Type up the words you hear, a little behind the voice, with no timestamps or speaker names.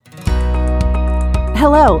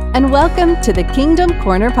Hello, and welcome to the Kingdom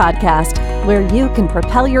Corner podcast, where you can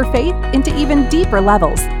propel your faith into even deeper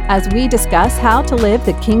levels as we discuss how to live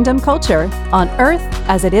the kingdom culture on earth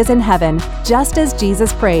as it is in heaven, just as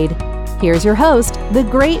Jesus prayed. Here's your host, the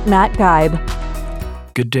great Matt Geib.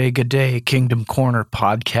 Good day, Kingdom Corner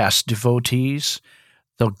podcast devotees.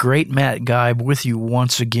 The great Matt Geib with you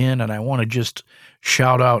once again, and I want to just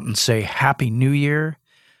shout out and say Happy New Year.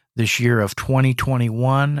 This year of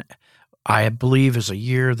 2021, I believe, is a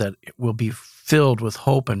year that will be filled with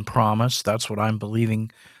hope and promise. That's what I'm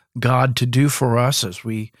believing God to do for us as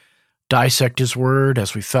we dissect His Word,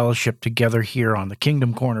 as we fellowship together here on the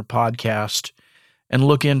Kingdom Corner podcast and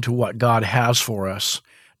look into what God has for us.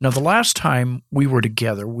 Now, the last time we were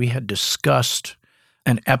together, we had discussed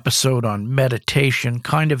an episode on meditation,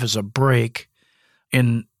 kind of as a break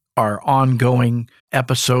in our ongoing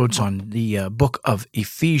episodes on the book of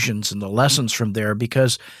Ephesians and the lessons from there,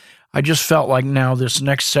 because I just felt like now this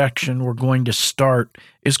next section we're going to start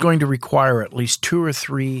is going to require at least 2 or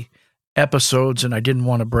 3 episodes, and I didn't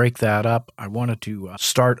want to break that up. I wanted to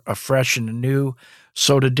start afresh and anew.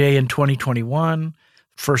 So today in 2021,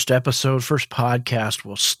 first podcast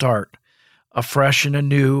will start afresh and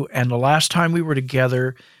anew. And the last time we were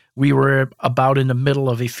together, we were about in the middle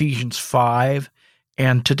of Ephesians 5.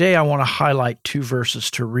 And today I want to highlight 2 verses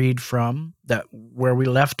to read from that where we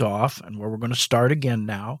left off and where we're going to start again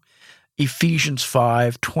now. Ephesians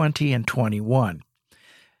 5:20 and 21.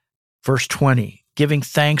 Verse 20, giving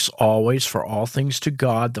thanks always for all things to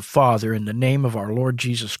God the Father in the name of our Lord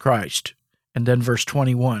Jesus Christ. And then verse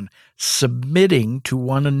 21, submitting to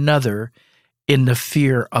one another in the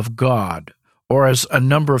fear of God, or as a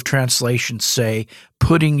number of translations say,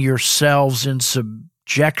 putting yourselves in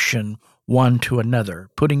subjection one to another,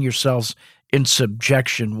 putting yourselves in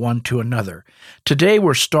subjection one to another. Today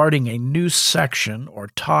we're starting a new section or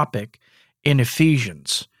topic in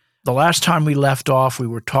Ephesians. The last time we left off, we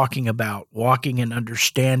were talking about walking in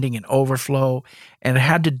understanding and overflow, and it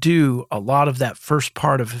had to do a lot of that first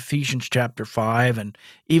part of Ephesians chapter 5, and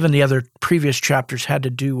even the other previous chapters had to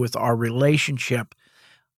do with our relationship,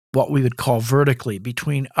 what we would call vertically,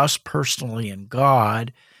 between us personally and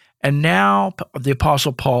God. And now the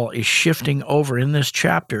Apostle Paul is shifting over in this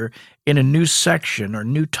chapter in a new section or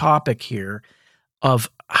new topic here of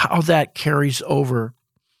how that carries over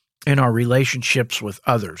in our relationships with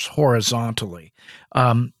others horizontally.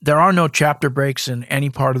 There are no chapter breaks in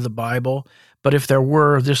any part of the Bible, but if there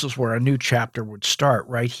were, this is where a new chapter would start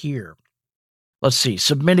right here. Let's see,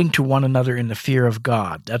 submitting to one another in the fear of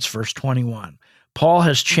God. That's verse 21. Paul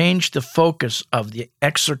has changed the focus of the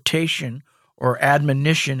exhortation or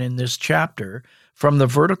admonition in this chapter from the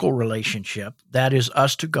vertical relationship, that is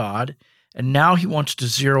us to God, and now he wants to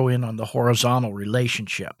zero in on the horizontal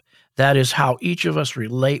relationship. That is how each of us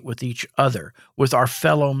relate with each other, with our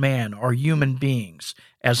fellow man or human beings,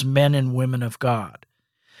 as men and women of God.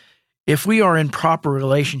 If we are in proper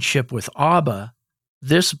relationship with ABBA,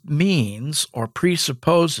 this means or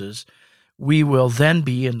presupposes we will then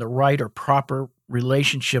be in the right or proper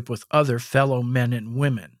relationship with other fellow men and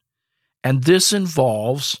women. And this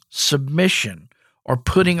involves submission or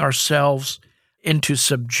putting ourselves into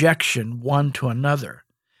subjection one to another.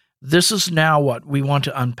 This is now what we want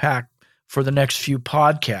to unpack for the next few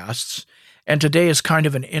podcasts. And today is kind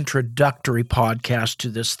of an introductory podcast to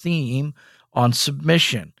this theme on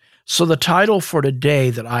submission. So the title for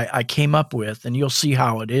today that I came up with, and you'll see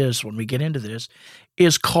how it is when we get into this,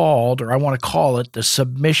 is called, or I want to call it, the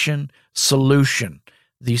submission solution.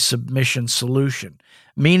 The submission solution.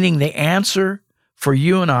 Meaning the answer for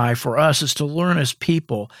you and I, for us, is to learn as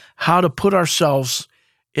people how to put ourselves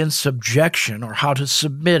in subjection or how to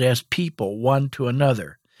submit as people one to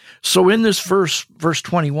another. So in this verse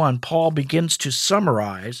 21, Paul begins to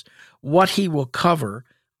summarize what he will cover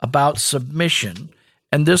about submission,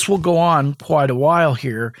 and this will go on quite a while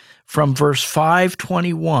here from verse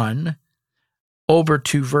 5:21 over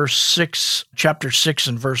to verse 6, chapter 6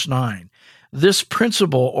 and verse 9. This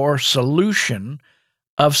principle or solution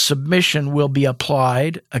of submission will be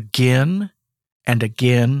applied again and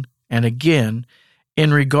again and again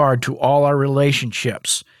in regard to all our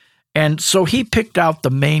relationships. And so he picked out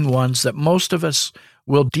the main ones that most of us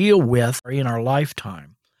will deal with in our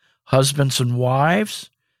lifetime. Husbands and wives,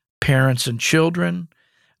 parents and children,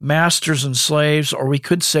 masters and slaves, or we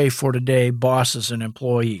could say for today, bosses and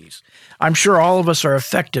employees. I'm sure all of us are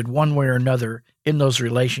affected one way or another in those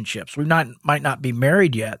relationships. We might not be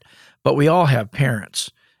married yet, but we all have parents.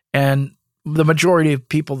 And the majority of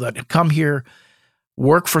people that come here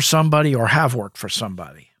work for somebody or have worked for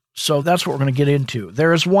somebody. So that's what we're going to get into.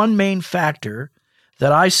 There is one main factor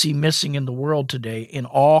that I see missing in the world today in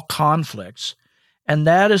all conflicts, And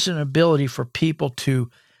that is an ability for people to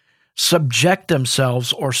subject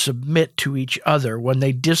themselves or submit to each other when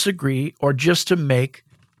they disagree or just to make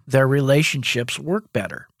their relationships work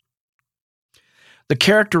better. The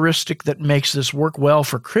characteristic that makes this work well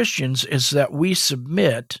for Christians is that we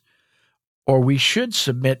submit, or we should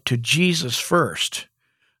submit, to Jesus first.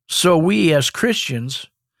 So we as Christians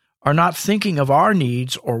are not thinking of our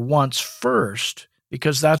needs or wants first,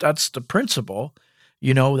 because that's the principle,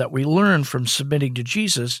 that we learn from submitting to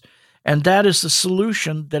Jesus, and that is the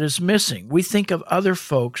solution that is missing. We think of other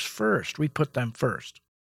folks first. We put them first.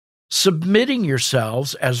 Submitting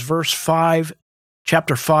yourselves, as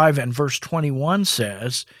chapter 5 and verse 21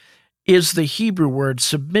 says, is the Hebrew word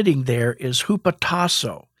submitting there is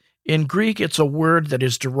hupotasso. In Greek, it's a word that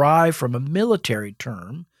is derived from a military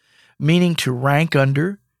term, meaning to rank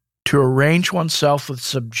under, to arrange oneself with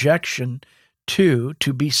subjection to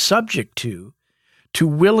be subject to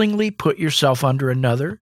willingly put yourself under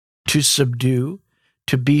another, to subdue,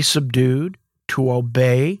 to be subdued, to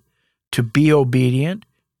obey, to be obedient,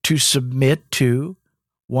 to submit to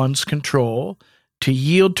one's control, to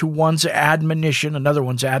yield to one's admonition, another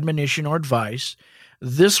one's admonition or advice.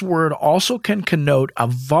 This word also can connote a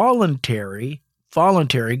voluntary,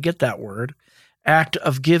 get that word, act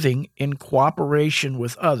of giving in cooperation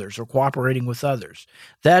with others or cooperating with others.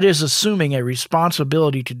 That is assuming a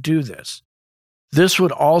responsibility to do this. This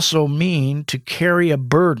would also mean to carry a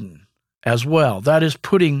burden as well. That is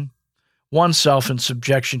putting oneself in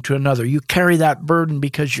subjection to another. You carry that burden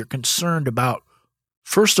because you're concerned about,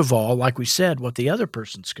 first of all, like we said, what the other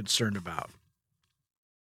person's concerned about.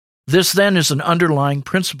 This then is an underlying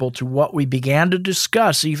principle to what we began to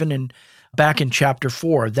discuss even back in chapter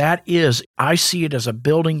 4. That is, I see it as a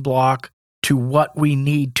building block to what we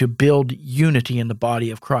need to build unity in the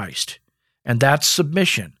body of Christ. And that's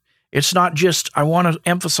submission. It's not just, I want to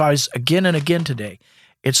emphasize again and again today,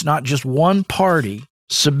 it's not just one party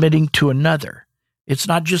submitting to another. It's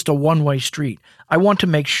not just a one-way street. I want to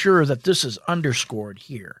make sure that this is underscored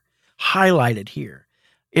here, highlighted here.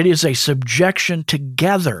 It is a subjection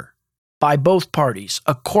together by both parties,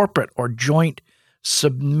 a corporate or joint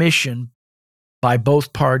submission by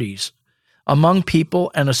both parties among people,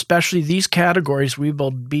 and especially these categories we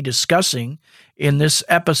will be discussing in this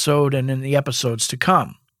episode and in the episodes to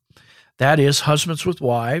come. That is, husbands with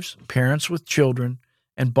wives, parents with children,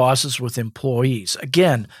 and bosses with employees.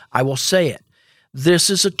 Again, I will say it. This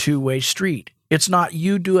is a two-way street. It's not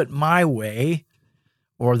you do it my way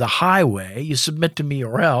or the highway, you submit to me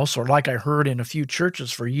or else, or like I heard in a few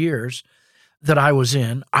churches for years that I was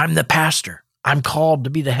in, I'm the pastor. I'm called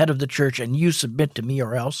to be the head of the church, and you submit to me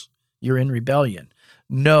or else you're in rebellion.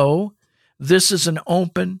 No, this is an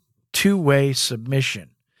open, two-way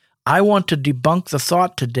submission. I want to debunk the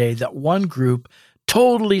thought today that one group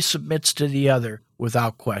totally submits to the other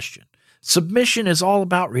without question. Submission is all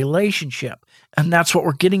about relationship, and that's what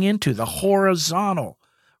we're getting into, the horizontal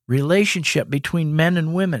relationship between men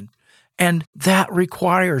and women. And that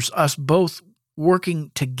requires us both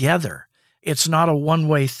working together. It's not a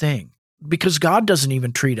one-way thing, because God doesn't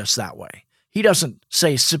even treat us that way. He doesn't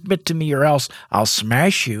say, submit to me or else I'll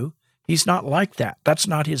smash you. He's not like that. That's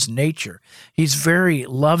not his nature. He's very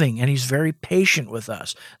loving and he's very patient with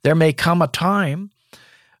us. There may come a time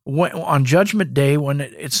on Judgment Day when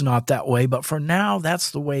it's not that way, but for now,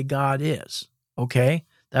 that's the way God is, okay?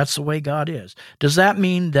 That's the way God is. Does that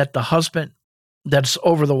mean that the husband that's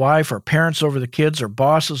over the wife or parents over the kids or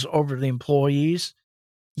bosses over the employees?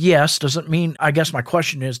 Yes. Does it mean, I guess my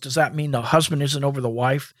question is, does that mean the husband isn't over the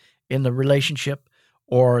wife in the relationship,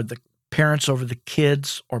 or the parents over the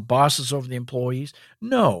kids, or bosses over the employees?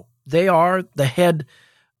 No, they are the head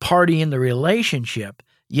party in the relationship,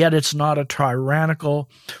 yet it's not a tyrannical,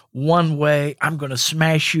 one-way, I'm going to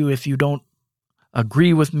smash you if you don't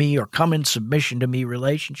agree with me or come in submission to me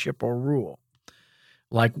relationship or rule.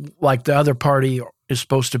 Like the other party is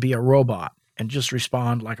supposed to be a robot and just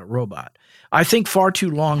respond like a robot. I think far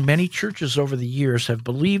too long, many churches over the years have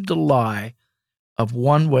believed the lie of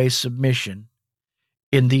one-way submission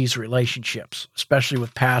in these relationships, especially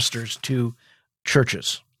with pastors to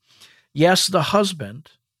churches. Yes, the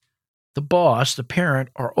husband, the boss, the parent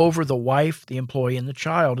are over the wife, the employee, and the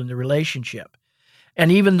child in the relationship.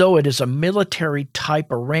 And even though it is a military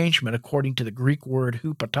type arrangement, according to the Greek word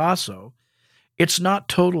hupotasso, it's not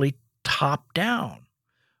totally top down,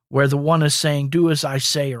 where the one is saying, do as I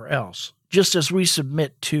say or else. Just as we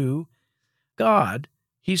submit to God,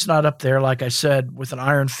 he's not up there, like I said, with an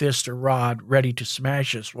iron fist or rod ready to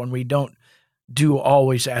smash us when we don't do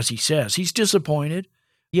always as he says. He's disappointed,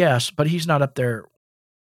 yes, but he's not up there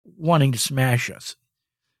wanting to smash us.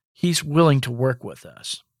 He's willing to work with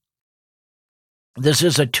us. This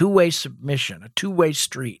is a two-way submission, a two-way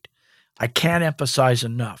street. I can't emphasize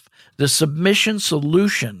enough. The submission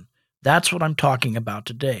solution, that's what I'm talking about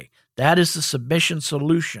today. That is the submission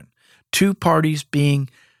solution. Two parties being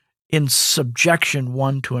in subjection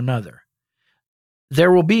one to another.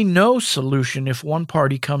 There will be no solution if one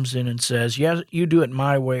party comes in and says, yes, you do it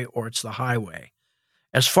my way or it's the highway.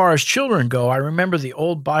 As far as children go, I remember the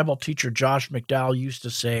old Bible teacher Josh McDowell used to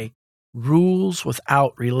say, rules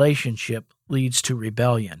without relationship leads to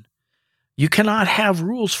rebellion. You cannot have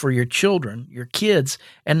rules for your children, your kids,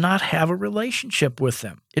 and not have a relationship with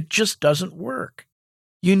them. It just doesn't work.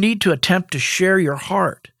 You need to attempt to share your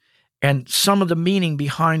heart and some of the meaning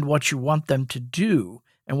behind what you want them to do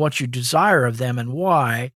and what you desire of them and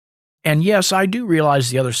why. And yes, I do realize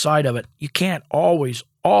the other side of it. You can't always,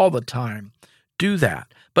 all the time, do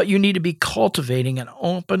that. But you need to be cultivating an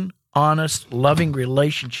open, honest, loving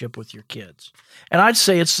relationship with your kids. And I'd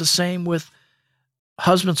say it's the same with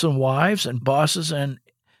husbands and wives and bosses and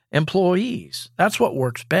employees. That's what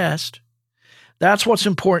works best. That's what's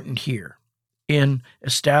important here in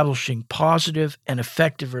establishing positive and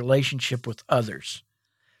effective relationship with others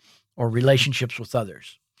or relationships with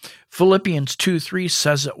others. Philippians 2:3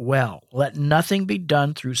 says it well. Let nothing be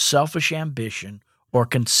done through selfish ambition or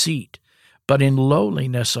conceit, but in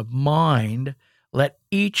lowliness of mind, let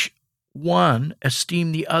each one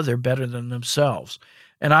esteem the other better than themselves.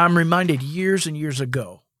 And I'm reminded years and years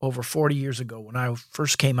ago, over 40 years ago, when I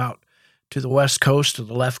first came out to the West Coast, to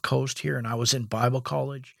the left coast here, and I was in Bible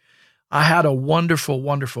college, I had a wonderful,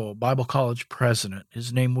 wonderful Bible college president.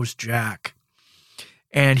 His name was Jack,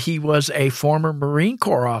 and he was a former Marine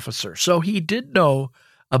Corps officer. So he did know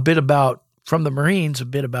a bit about, from the Marines, a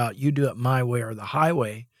bit about you do it my way or the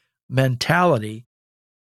highway mentality.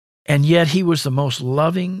 And yet he was the most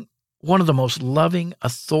loving, one of the most loving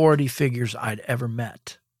authority figures I'd ever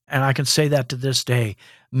met. And I can say that to this day.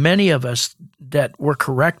 Many of us that were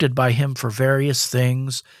corrected by him for various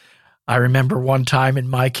things. I remember one time, in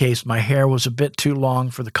my case, my hair was a bit too long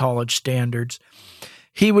for the college standards.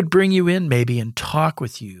 He would bring you in maybe and talk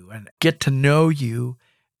with you and get to know you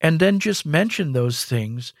and then just mention those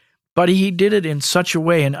things. But he did it in such a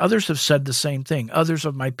way, and others have said the same thing, others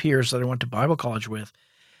of my peers that I went to Bible college with.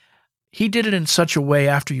 He did it in such a way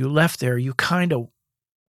after you left there, you kind of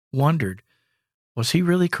wondered, was he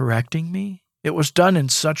really correcting me? It was done in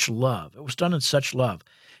such love. It was done in such love.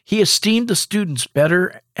 He esteemed the students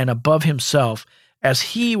better and above himself as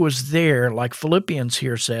he was there, like Philippians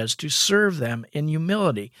here says, to serve them in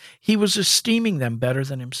humility. He was esteeming them better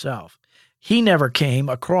than himself. He never came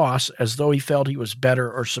across as though he felt he was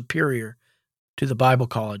better or superior to the Bible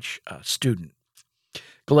college student.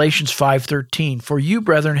 Galatians 5:13, for you,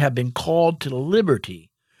 brethren, have been called to liberty.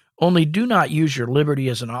 Only do not use your liberty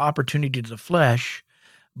as an opportunity to the flesh,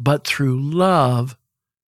 but through love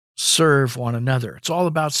serve one another. It's all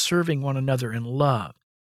about serving one another in love,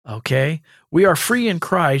 okay? We are free in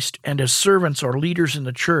Christ, and as servants or leaders in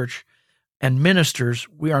the church and ministers,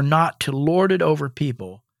 we are not to lord it over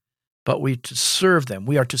people, but we to serve them.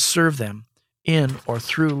 We are to serve them in or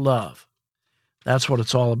through love. That's what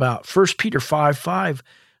it's all about. 1 Peter 5:5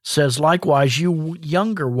 says, likewise, you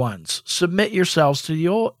younger ones, submit yourselves to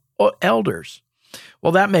the elders.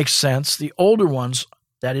 Well, that makes sense. The older ones,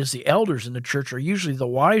 that is the elders in the church, are usually the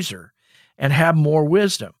wiser and have more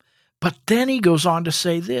wisdom. But then he goes on to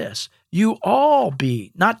say this, you all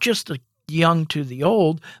be, not just the young to the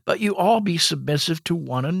old, but you all be submissive to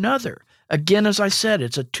one another. Again, as I said,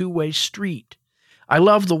 it's a two-way street. I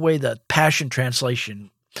love the way the Passion Translation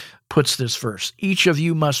puts this verse. Each of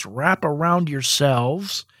you must wrap around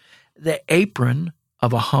yourselves the apron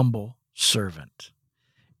of a humble servant.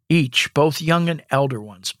 Each, both young and elder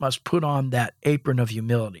ones, must put on that apron of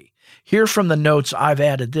humility. Here from the notes, I've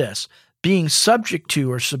added this. Being subject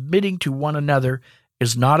to or submitting to one another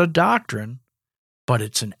is not a doctrine, but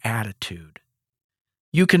it's an attitude.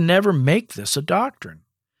 You can never make this a doctrine.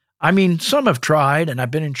 I mean, some have tried, and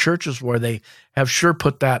I've been in churches where they have sure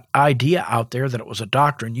put that idea out there that it was a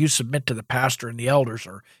doctrine. You submit to the pastor and the elders,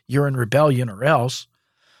 or you're in rebellion or else.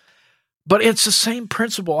 But it's the same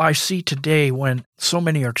principle I see today when so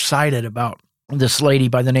many are excited about this lady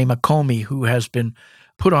by the name of Comey who has been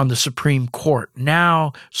put on the Supreme Court.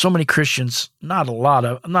 Now, so many Christians, not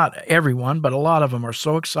everyone, but a lot of them are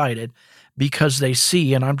so excited because they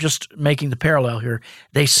see, and I'm just making the parallel here,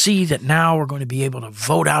 they see that now we're going to be able to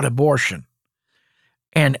vote out abortion.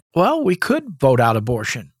 And, well, we could vote out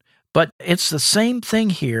abortion, but it's the same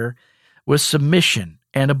thing here with submission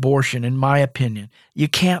and abortion, in my opinion. You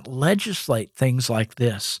can't legislate things like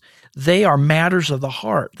this. They are matters of the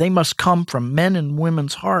heart. They must come from men and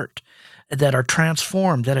women's heart that are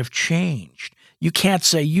transformed, that have changed. You can't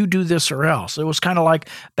say you do this or else. It was kind of like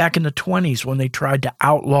back in the 1920s when they tried to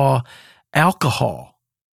outlaw alcohol,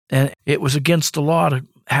 and it was against the law to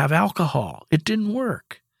have alcohol. It didn't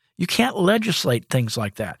work. You can't legislate things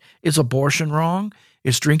like that. Is abortion wrong?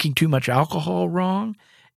 Is drinking too much alcohol wrong?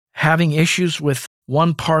 Having issues with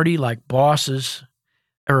one party like bosses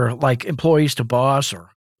or like employees to boss or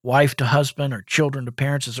wife to husband or children to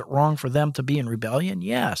parents, is it wrong for them to be in rebellion?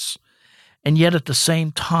 Yes. And yet at the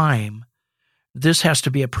same time, this has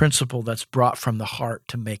to be a principle that's brought from the heart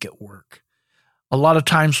to make it work. A lot of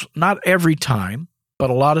times, not every time, but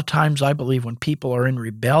a lot of times I believe when people are in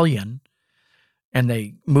rebellion and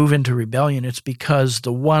they move into rebellion, it's because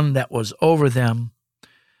the one that was over them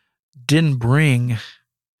didn't bring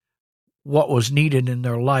what was needed in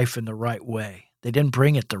their life in the right way. They didn't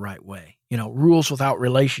bring it the right way. Rules without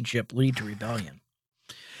relationship lead to rebellion.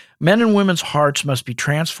 Men and women's hearts must be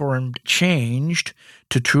transformed, changed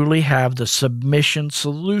to truly have the submission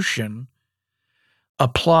solution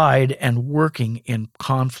applied and working in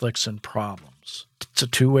conflicts and problems. It's a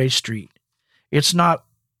two-way street. It's not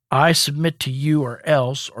I submit to you or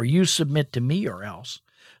else, or you submit to me or else.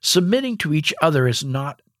 Submitting to each other is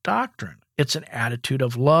not doctrine. It's an attitude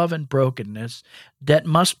of love and brokenness that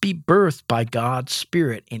must be birthed by God's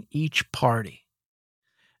Spirit in each party.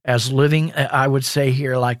 As living, I would say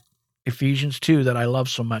here, like Ephesians 2 that I love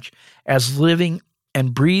so much, as living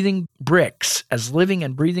and breathing bricks,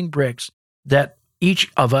 that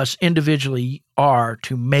each of us individually are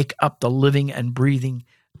to make up the living and breathing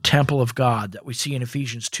temple of God that we see in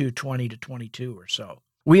Ephesians 2:20 to 22 or so.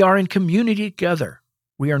 We are in community together.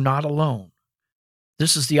 We are not alone.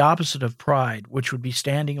 This is the opposite of pride, which would be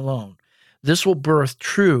standing alone. This will birth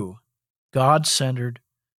true, God-centered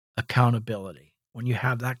accountability when you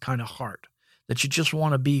have that kind of heart, that you just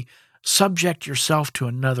want to subject yourself to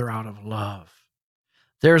another out of love.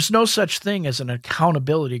 There is no such thing as an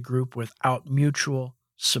accountability group without mutual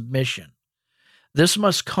submission. This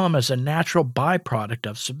must come as a natural byproduct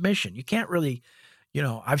of submission. You can't really,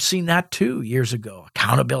 I've seen that too years ago,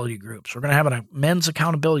 accountability groups. We're going to have a men's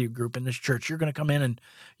accountability group in this church. You're going to come in and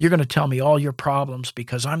you're going to tell me all your problems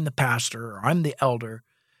because I'm the pastor or I'm the elder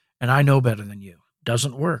and I know better than you.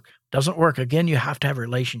 Doesn't work. Again, you have to have a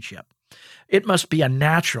relationship.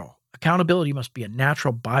 Accountability must be a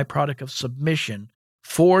natural byproduct of submission,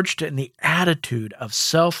 forged in the attitude of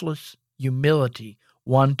selfless humility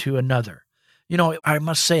one to another. I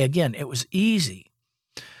must say again, it was easy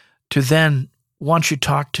to then, once you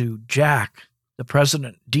talk to Jack, the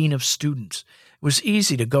president, dean of students, it was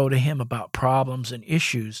easy to go to him about problems and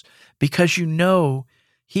issues because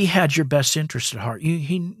he had your best interest at heart.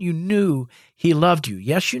 You knew he loved you.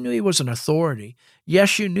 Yes, you knew he was an authority.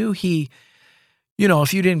 Yes, you knew if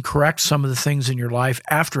you didn't correct some of the things in your life,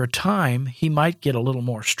 after a time, he might get a little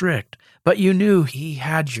more strict. But you knew he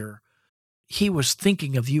was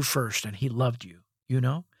thinking of you first and he loved you,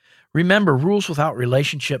 Remember, rules without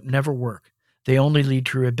relationship never work. They only lead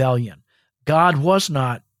to rebellion. God was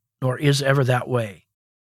not, nor is ever that way.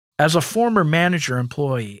 As a former manager,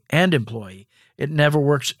 employee, it never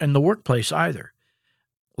works in the workplace either.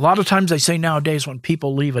 A lot of times they say nowadays when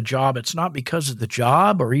people leave a job, it's not because of the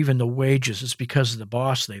job or even the wages. It's because of the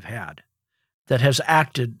boss they've had that has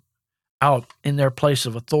acted out in their place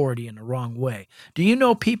of authority in the wrong way. Do you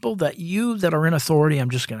know people that are in authority?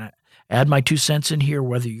 I'm just going to add my 2 cents in here,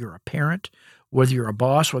 whether you're a parent, whether you're a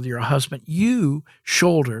boss, whether you're a husband, you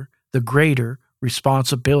shoulder the greater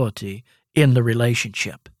responsibility in the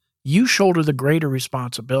relationship. You shoulder the greater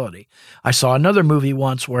responsibility. I saw another movie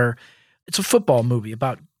once where it's a football movie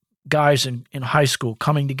about guys in high school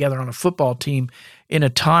coming together on a football team in a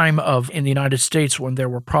time in the United States when there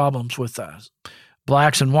were problems with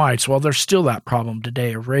blacks and whites. Well, there's still that problem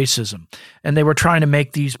today of racism. And they were trying to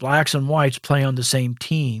make these blacks and whites play on the same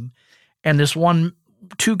team. And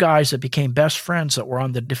two guys that became best friends that were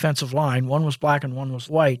on the defensive line, one was black and one was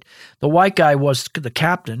white. The white guy was the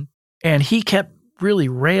captain, and he kept really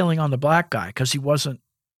railing on the black guy because he wasn't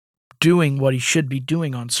doing what he should be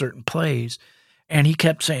doing on certain plays. And he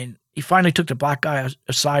kept saying, he finally took the black guy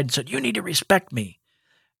aside and said, "You need to respect me."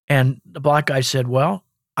 And the black guy said, "Well,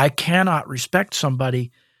 I cannot respect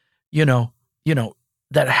somebody,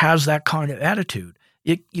 that has that kind of attitude.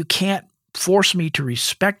 You can't force me to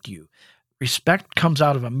respect you. Respect comes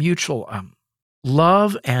out of a mutual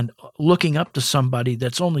love and looking up to somebody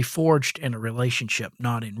that's only forged in a relationship,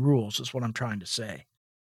 not in rules," is what I'm trying to say.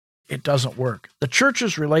 It doesn't work. The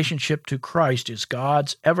church's relationship to Christ is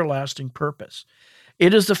God's everlasting purpose.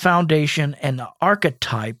 It is the foundation and the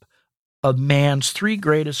archetype of man's 3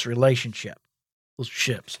 greatest relationships.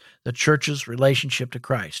 The church's relationship to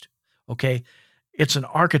Christ. Okay? It's an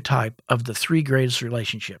archetype of the three greatest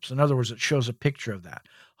relationships. In other words, it shows a picture of that.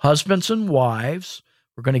 Husbands and wives,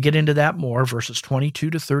 we're going to get into that more, verses 22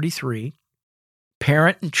 to 33.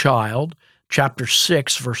 Parent and child, chapter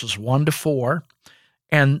 6, verses 1 to 4.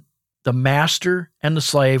 And the master and the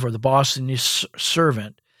slave, or the boss and his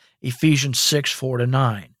servant, Ephesians 6, 4 to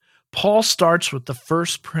 9. Paul starts with the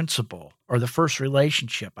first principle, or the first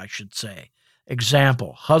relationship, I should say.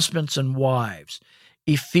 Example, husbands and wives,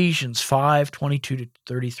 Ephesians 5, 22 to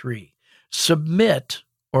 33. Submit,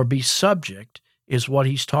 or be subject, is what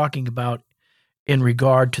he's talking about in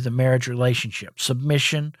regard to the marriage relationship.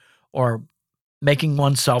 Submission, or making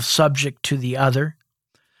oneself subject to the other.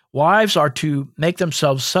 Wives are to make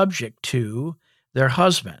themselves subject to their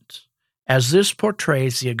husbands, as this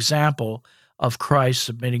portrays the example of Christ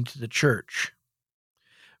submitting to the church.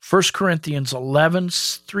 1 Corinthians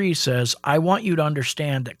 11:3 says, I want you to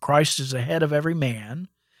understand that Christ is the head of every man,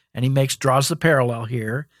 and he draws the parallel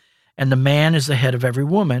here, and the man is the head of every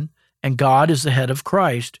woman, and God is the head of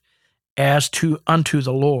Christ, as unto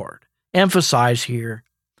the Lord. Emphasize here,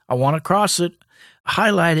 I want to cross it,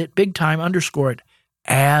 highlight it, big time, underscore it,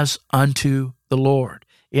 as unto the Lord.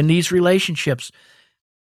 In these relationships,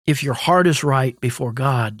 if your heart is right before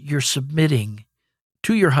God, you're submitting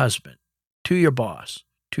to your husband, to your boss,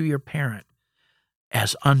 to your parent,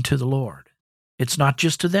 as unto the Lord. It's not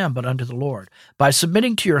just to them, but unto the Lord. By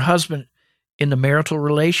submitting to your husband in the marital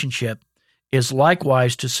relationship is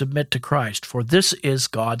likewise to submit to Christ, for this is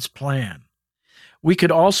God's plan. We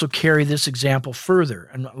could also carry this example further,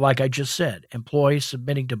 and like I just said, employees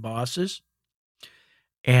submitting to bosses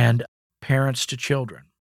and parents to children,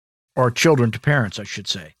 or children to parents, I should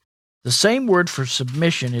say. The same word for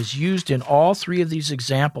submission is used in all three of these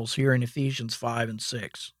examples here in Ephesians 5 and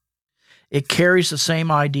 6. It carries the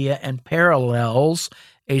same idea and parallels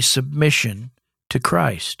a submission to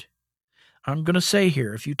Christ. I'm going to say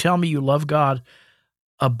here, if you tell me you love God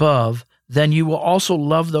above, then you will also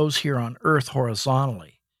love those here on earth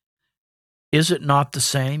horizontally. Is it not the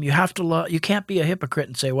same? You have to love. You can't be a hypocrite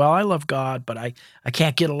and say, well, I love God, but I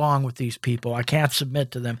can't get along with these people. I can't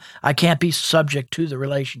submit to them. I can't be subject to the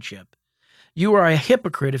relationship. You are a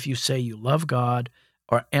hypocrite if you say you love God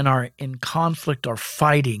and are in conflict or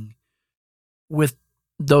fighting with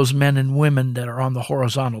those men and women that are on the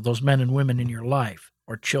horizontal, those men and women in your life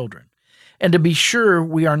or children. And to be sure,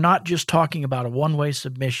 we are not just talking about a one-way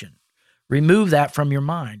submission. Remove that from your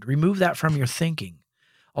mind. Remove that from your thinking.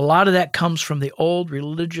 A lot of that comes from the old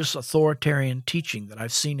religious authoritarian teaching that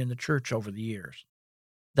I've seen in the church over the years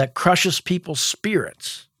that crushes people's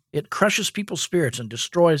spirits. It crushes people's spirits and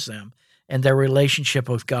destroys them and their relationship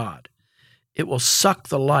with God. It will suck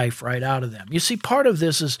the life right out of them. You see, part of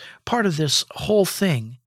this whole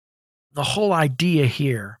thing, the whole idea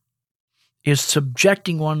here is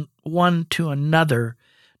subjecting one to another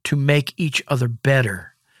to make each other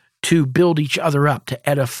better, to build each other up, to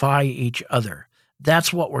edify each other.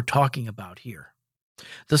 That's what we're talking about here.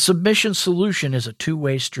 The submission solution is a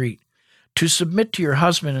two-way street. To submit to your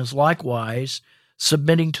husband is likewise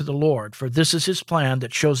submitting to the Lord, for this is his plan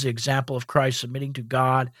that shows the example of Christ submitting to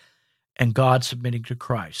God and God submitting to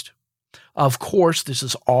Christ. Of course, this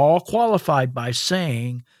is all qualified by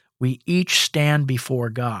saying we each stand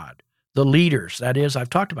before God. The leaders, that is,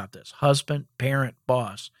 I've talked about this, husband, parent,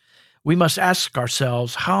 boss. We must ask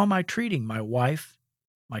ourselves, how am I treating my wife,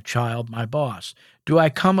 my child, my boss? Do I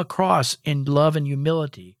come across in love and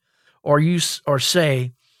humility? Or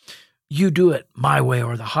say, you do it my way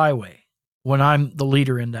or the highway when I'm the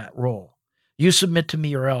leader in that role. You submit to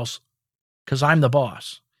me or else, because I'm the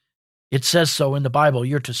boss. It says so in the Bible,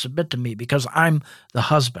 you're to submit to me because I'm the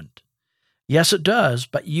husband. Yes, it does,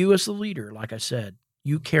 but you as the leader, like I said,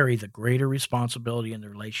 you carry the greater responsibility in the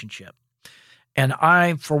relationship. And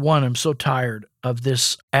I, for one, am so tired of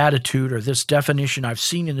this attitude or this definition I've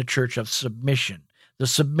seen in the church of submission, the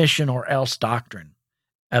submission or else doctrine,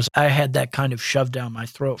 as I had that kind of shoved down my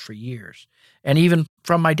throat for years. And even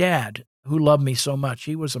from my dad, who loved me so much,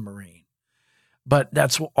 he was a Marine. But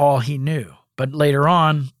that's all he knew. But later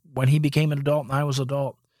on, when he became an adult and I was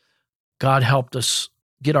adult, God helped us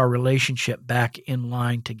get our relationship back in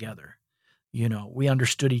line together. You know, we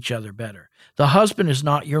understood each other better. The husband is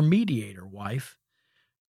not your mediator, wife.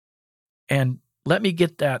 And let me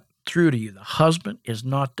get that through to you. The husband is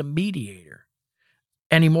not the mediator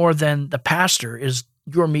any more than the pastor is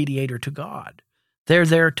your mediator to God. They're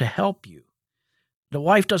there to help you. The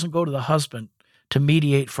wife doesn't go to the husband to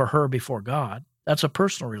mediate for her before God. That's a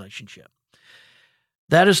personal relationship.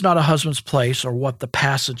 That is not a husband's place or what the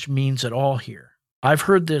passage means at all here. I've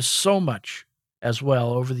heard this so much as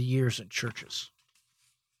well over the years in churches.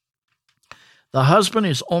 The husband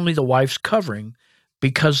is only the wife's covering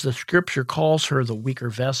because the scripture calls her the weaker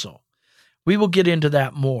vessel. We will get into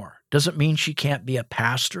that more. Does it mean she can't be a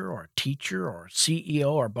pastor or a teacher or a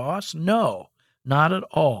CEO or boss? No, not at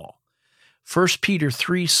all. 1 Peter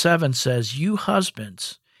 3:7 says, you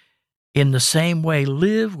husbands, in the same way,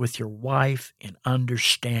 live with your wife in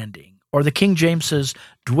understanding. Or the King James says,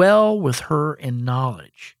 dwell with her in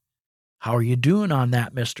knowledge. How are you doing on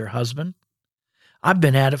that, Mr. Husband? I've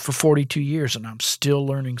been at it for 42 years, and I'm still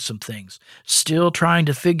learning some things, still trying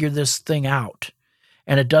to figure this thing out.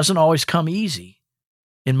 And it doesn't always come easy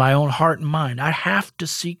in my own heart and mind. I have to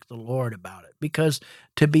seek the Lord about it because,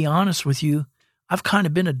 to be honest with you, I've kind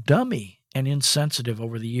of been a dummy and insensitive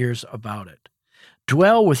over the years about it.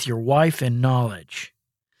 Dwell with your wife in knowledge.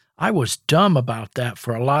 I was dumb about that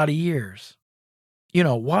for a lot of years. You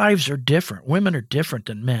know, wives are different. Women are different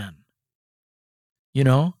than men. You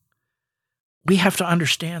know, we have to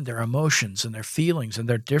understand their emotions and their feelings, and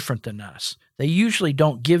they're different than us. They usually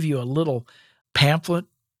don't give you a little pamphlet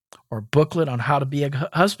or booklet on how to be a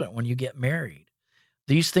husband when you get married.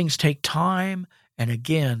 These things take time, and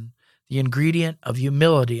again, the ingredient of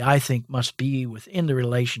humility, I think, must be within the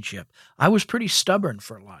relationship. I was pretty stubborn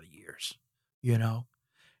for a lot of years, you know.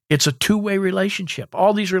 It's a two-way relationship.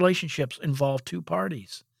 All these relationships involve two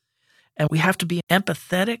parties. And we have to be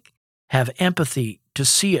empathetic, have empathy to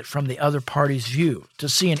see it from the other party's view, to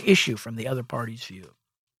see an issue from the other party's view.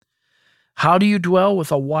 How do you dwell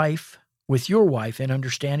with your wife in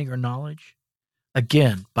understanding or knowledge?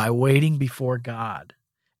 Again, by waiting before God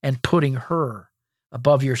and putting her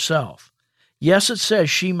above yourself. Yes, it says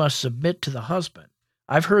she must submit to the husband.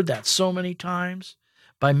 I've heard that so many times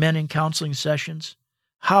by men in counseling sessions.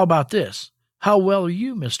 How about this? How well are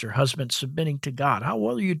you, Mr. Husband, submitting to God? How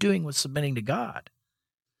well are you doing with submitting to God?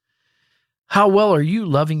 How well are you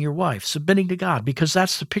loving your wife, submitting to God? Because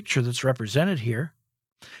that's the picture that's represented here.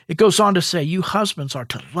 It goes on to say, you husbands are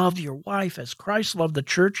to love your wife as Christ loved the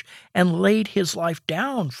church and laid his life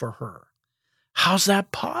down for her. How's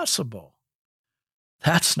that possible?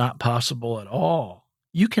 That's not possible at all.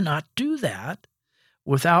 You cannot do that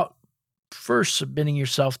without first submitting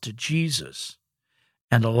yourself to Jesus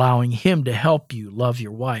and allowing him to help you love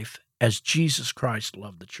your wife as Jesus Christ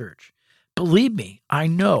loved the church. Believe me, I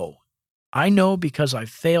know because I've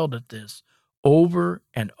failed at this over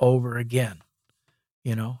and over again.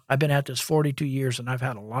 You know, I've been at this 42 years and I've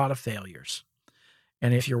had a lot of failures.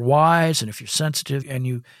 And if you're wise and if you're sensitive and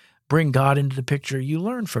you bring God into the picture, you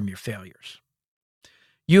learn from your failures.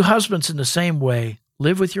 You husbands, in the same way,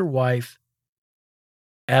 live with your wife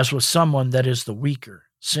as with someone that is the weaker,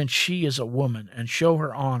 since she is a woman, and show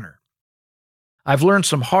her honor. I've learned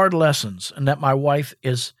some hard lessons, and that my wife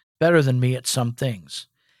is better than me at some things.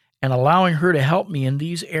 And allowing her to help me in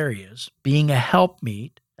these areas, being a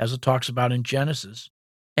helpmeet, as it talks about in Genesis,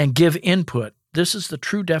 and give input, this is the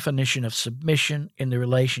true definition of submission in the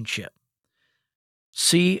relationship.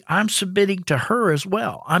 See, I'm submitting to her as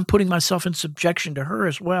well. I'm putting myself in subjection to her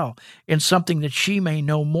as well in something that she may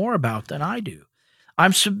know more about than I do.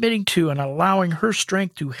 I'm submitting to and allowing her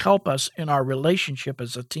strength to help us in our relationship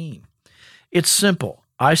as a team. It's simple.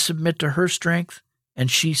 I submit to her strength and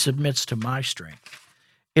she submits to my strength.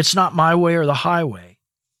 It's not my way or the highway.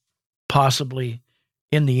 Possibly,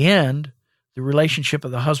 in the end, the relationship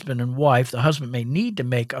of the husband and wife, the husband may need to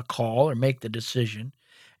make a call or make the decision,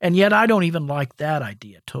 and yet I don't even like that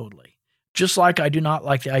idea totally. Just like I do not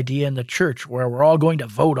like the idea in the church where we're all going to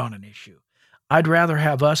vote on an issue. I'd rather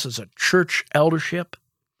have us as a church eldership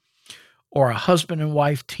or a husband and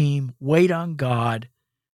wife team wait on God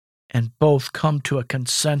and both come to a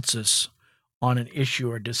consensus on an issue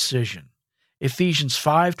or decision. Ephesians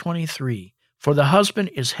 5:23, for the husband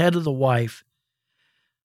is head of the wife,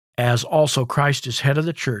 as also Christ is head of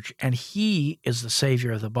the church, and he is the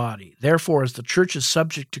Savior of the body. Therefore, as the church is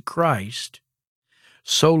subject to Christ,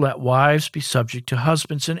 so let wives be subject to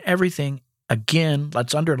husbands in everything. Again,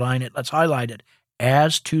 let's underline it, let's highlight it,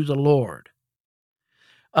 as to the Lord.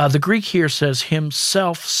 The Greek here says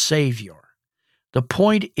himself Savior. The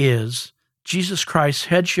point is, Jesus Christ's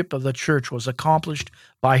headship of the church was accomplished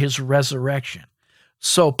by his resurrection.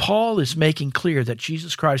 So Paul is making clear that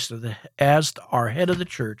Jesus Christ, as our head of the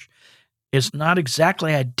church, is not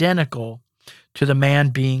exactly identical to the man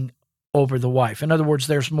being over the wife. In other words,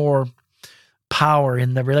 there's more power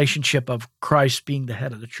in the relationship of Christ being the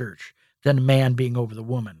head of the church than man being over the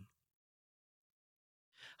woman.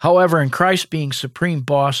 However, in Christ being supreme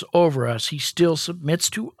boss over us, he still submits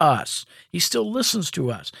to us. He still listens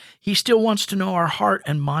to us. He still wants to know our heart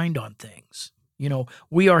and mind on things. You know,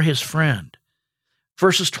 we are his friend.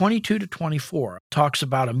 Verses 22 to 24 talks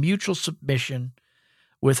about a mutual submission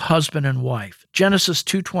with husband and wife. Genesis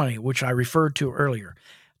 2:20, which I referred to earlier,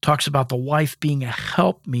 talks about the wife being a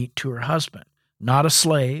helpmeet to her husband, not a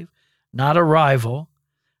slave, not a rival,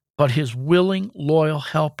 but his willing, loyal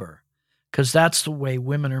helper, because that's the way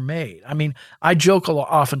women are made. I mean, I joke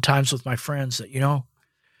oftentimes with my friends that,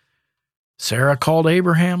 Sarah called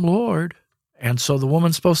Abraham Lord, and so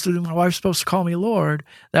my wife's supposed to call me Lord.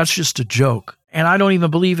 That's just a joke. And I don't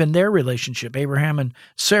even believe in their relationship, Abraham and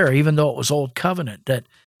Sarah, even though it was old covenant, that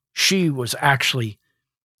she was actually,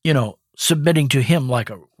 submitting to him like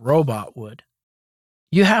a robot would.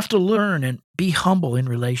 You have to learn and be humble in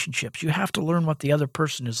relationships. You have to learn what the other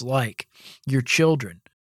person is like, your children,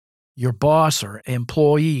 your boss or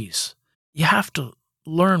employees. You have to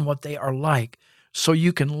learn what they are like so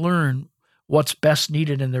you can learn what's best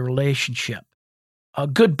needed in the relationship. A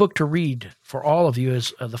good book to read for all of you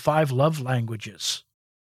is The 5 Love Languages.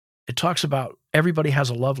 It talks about everybody has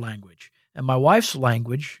a love language. And my wife's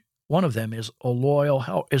language, one of them is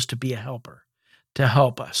is to be a helper, to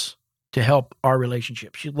help us, to help our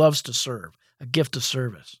relationship. She loves to serve, a gift of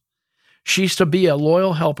service. She's to be a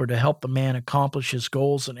loyal helper to help the man accomplish his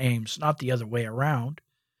goals and aims, not the other way around.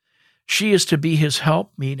 She is to be his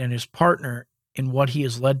helpmeet and his partner in what he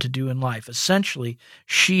is led to do in life. Essentially,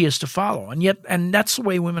 she is to follow. And that's the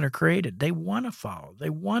way women are created. They want to follow. They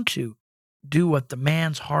want to do what the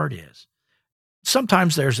man's heart is.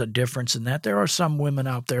 Sometimes there's a difference in that. There are some women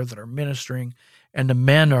out there that are ministering, and the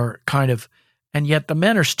men are and yet the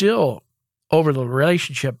men are still over the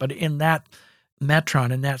relationship, but in that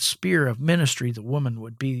metron, in that sphere of ministry, the woman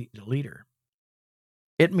would be the leader.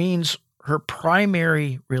 It means her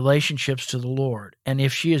primary relationships to the Lord. And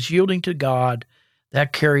if she is yielding to God,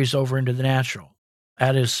 that carries over into the natural.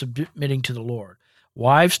 That is submitting to the Lord.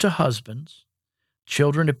 Wives to husbands,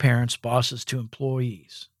 children to parents, bosses to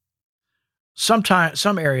employees. Some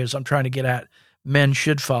areas I'm trying to get at, men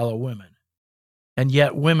should follow women. And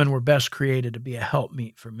yet women were best created to be a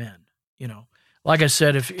helpmeet for men. Like I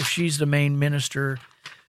said, if she's the main minister,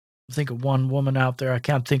 think of one woman out there, I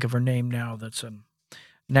can't think of her name now, that's a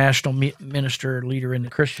national minister, leader in the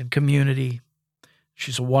Christian community.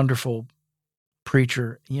 She's a wonderful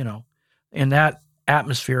preacher, In that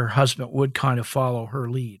atmosphere, her husband would kind of follow her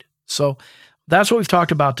lead. So that's what we've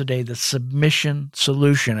talked about today, the submission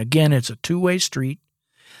solution. Again, it's a two-way street.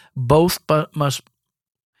 Both must,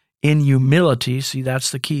 in humility, see,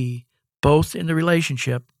 that's the key, both in the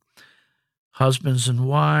relationship, husbands and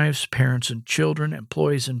wives, parents and children,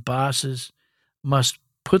 employees and bosses, must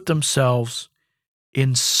put themselves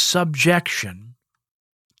in subjection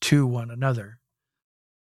to one another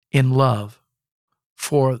in love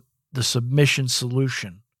for the submission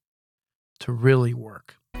solution to really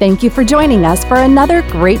work. Thank you for joining us for another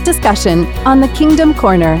great discussion on the Kingdom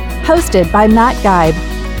Corner, hosted by Matt Geib.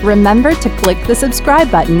 Remember to click the subscribe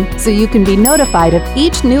button so you can be notified of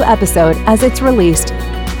each new episode as it's released.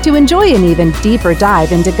 To enjoy an even deeper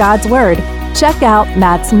dive into God's Word, check out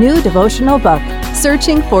Matt's new devotional book,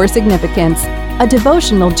 Searching for Significance, a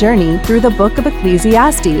devotional journey through the book of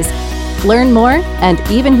Ecclesiastes. Learn more and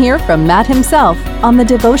even hear from Matt himself on the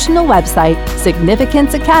devotional website,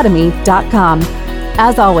 significanceacademy.com.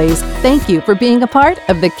 As always, thank you for being a part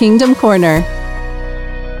of the Kingdom Corner.